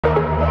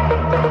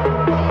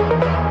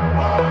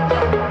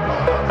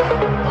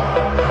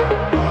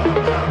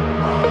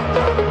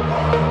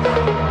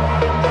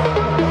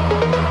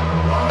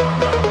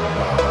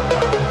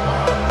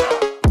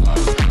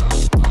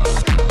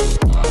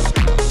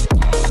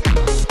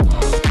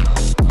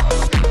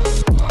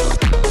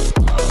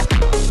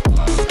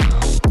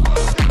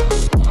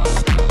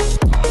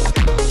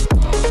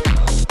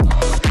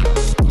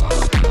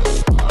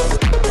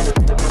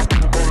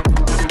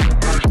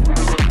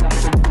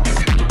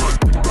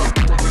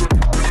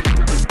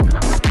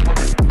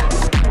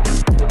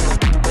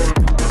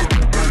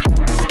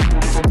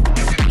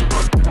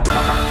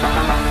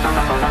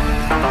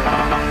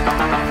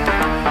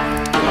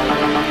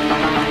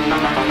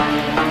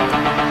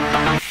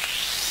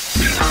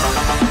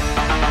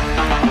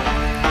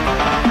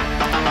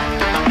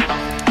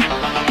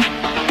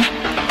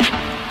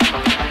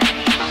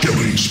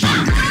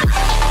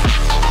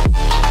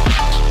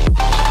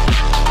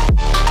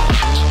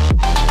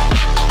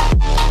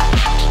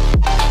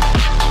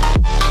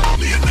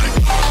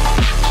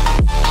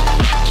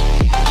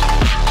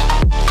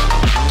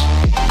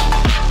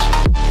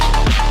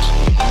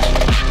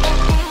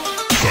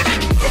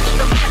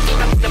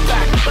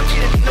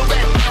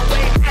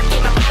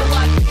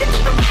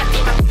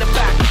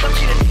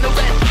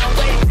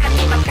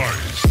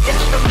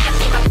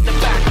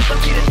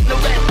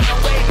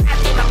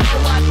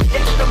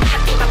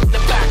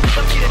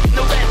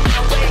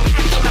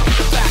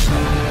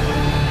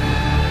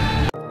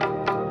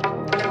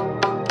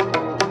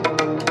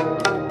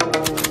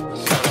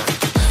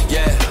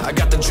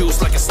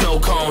juice like a snow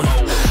cone.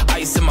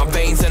 Ice in my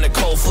veins and a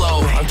cold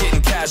flow. I'm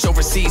getting cash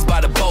overseas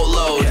by the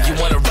boatload. You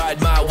wanna ride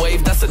my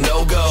wave? That's a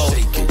no-go.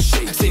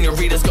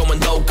 Senoritas going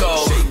loco.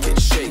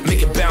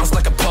 Make it bounce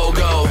like a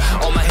pogo.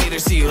 All my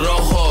haters see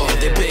rojo.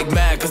 They big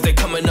mad cause they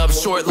coming up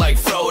short like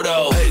Frodo.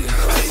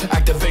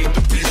 Activate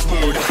the beast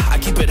mode. I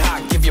keep it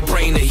hot, give your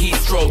brain a heat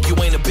stroke. You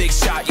ain't a big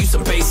shot, you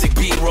some basic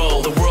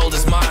B-roll. The world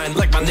is mine,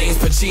 like my name's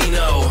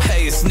Pacino.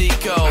 Hey, it's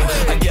Nico,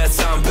 I guess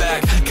I'm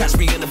back. Catch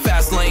me in the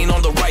fast lane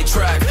on the right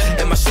track.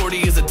 And my shorty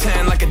is a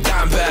 10 like a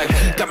dime bag.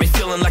 Got me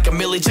feeling like a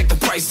milli, check the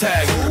price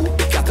tag.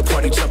 Got the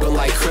party jumping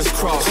like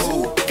crisscross.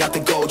 Got the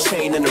gold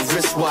chain and the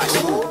wristwatch.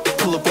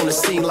 Pull up on the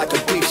scene like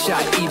a big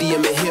shot.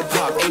 EDM and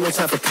hip-hop, ain't no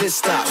time for pit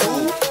stops.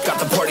 Got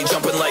the party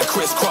jumping like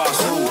crisscross.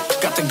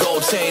 Got the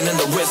gold chain and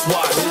the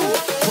wristwatch.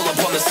 Pull up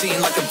on the scene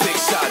like a big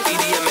shot.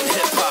 EDM and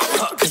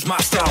hip-hop, is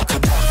my style.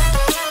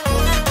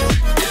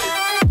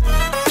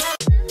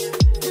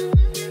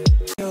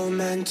 You're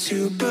meant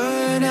to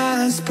burn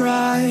as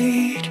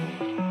bright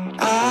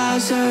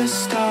as a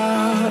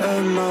star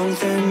among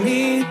the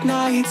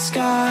midnight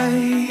sky.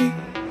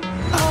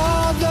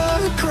 All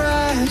the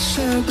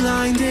pressure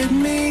blinded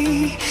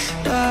me,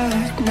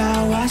 but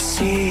now I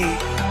see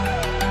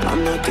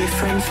I'm no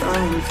different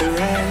from the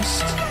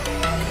rest.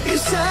 You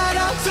said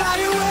I'd fly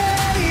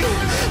away,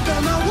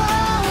 but my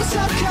walls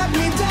have kept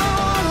me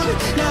down.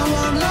 Now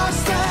I'm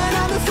lost.